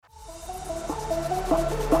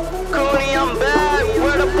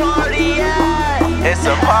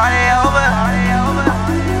a party over.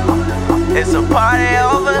 It's a party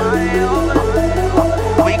over.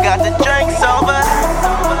 We got the drinks over.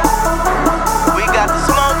 We got the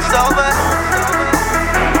smokes over.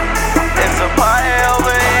 It's a party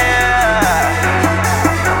over,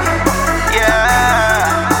 yeah.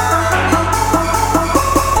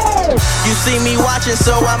 You see me watching,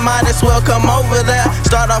 so I might as well come over there.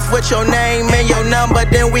 Start off with your name and your number,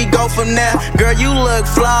 then we go from there. Girl, you look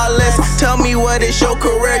flawless. Tell me what is your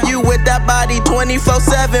career? You with that body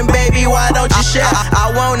 24/7, baby, why don't you share?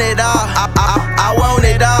 I want it all, I want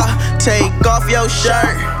it all. Take off your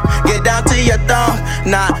shirt, get down to your thumb.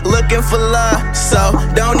 Not looking for love, so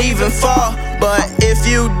don't even fall. But if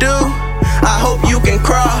you do, I hope you can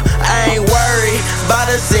crawl. I ain't worried about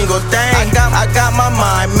a single thing. I got my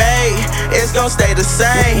mind made, it's gon' stay the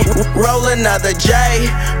same. Roll another J,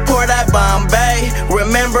 pour that Bombay.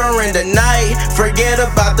 Remembering the night, forget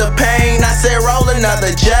about the pain. I said roll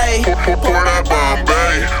another J, pour that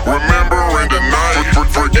Bombay. Remembering the night,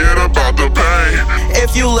 forget about the pain.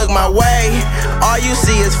 If you look my way, all you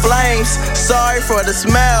see is flames. Sorry for the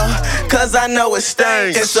smell, cause I know it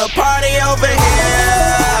stinks. It's a party over here.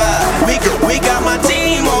 We got my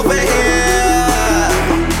team over here.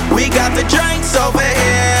 We got the drinks over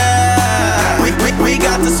here. We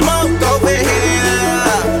got the smoke over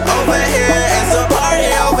here. Over here, it's a party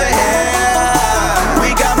over here.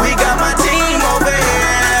 We got my team over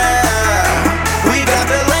here. We got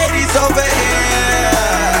the ladies over here.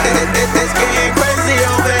 It's getting crazy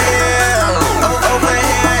over here. Over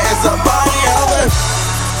here, it's a party over.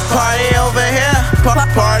 Party over here.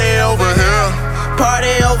 Party over here.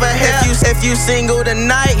 Party over here. If you single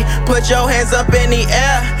tonight, put your hands up in the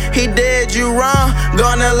air. He did you wrong,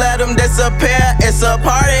 gonna let him disappear. It's a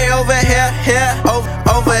party over here,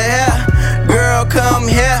 over here. Girl, come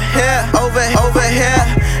here, over here.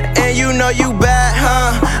 And you know you bad,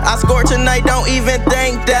 huh? I scored tonight, don't even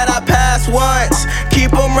think that I passed once.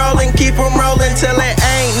 Keep 'em rolling till it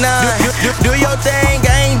ain't none. Do your thing,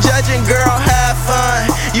 I ain't judging, girl, have fun.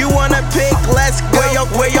 You wanna pick, let's go.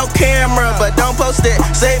 Where your camera, but don't post it,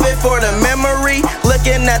 save it for the memory.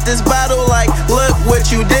 Looking at this bottle like, look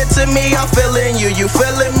what you did to me. I'm feeling you, you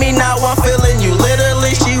feeling me, now I'm feeling you.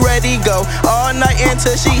 Literally, she ready go all night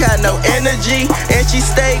until she had no energy. And she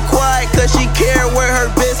stayed quiet cause she care where her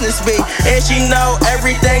business be. And she know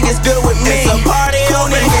everything is good with me. It's a party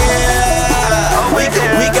over here.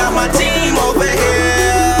 We got my team over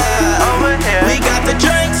here. We got the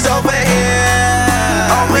drinks over here.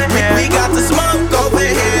 We got the smoke over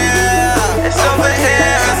here. It's over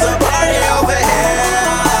here. It's a party over here.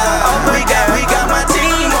 We got my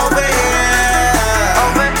team over here.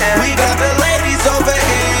 We got the ladies over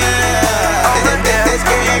here. It's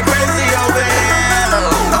getting crazy over here.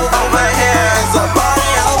 Over here, it's a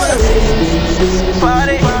party over.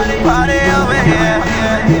 Party over here.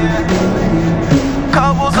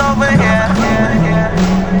 Couples over here.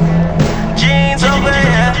 Jeans over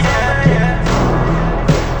here.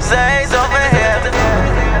 Zay's over here.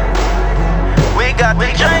 We got the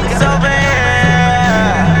drinks over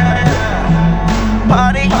here.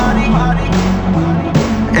 Party.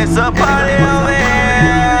 It's a party over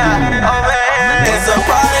here. It's a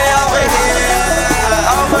party over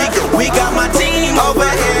here. We got my team over here.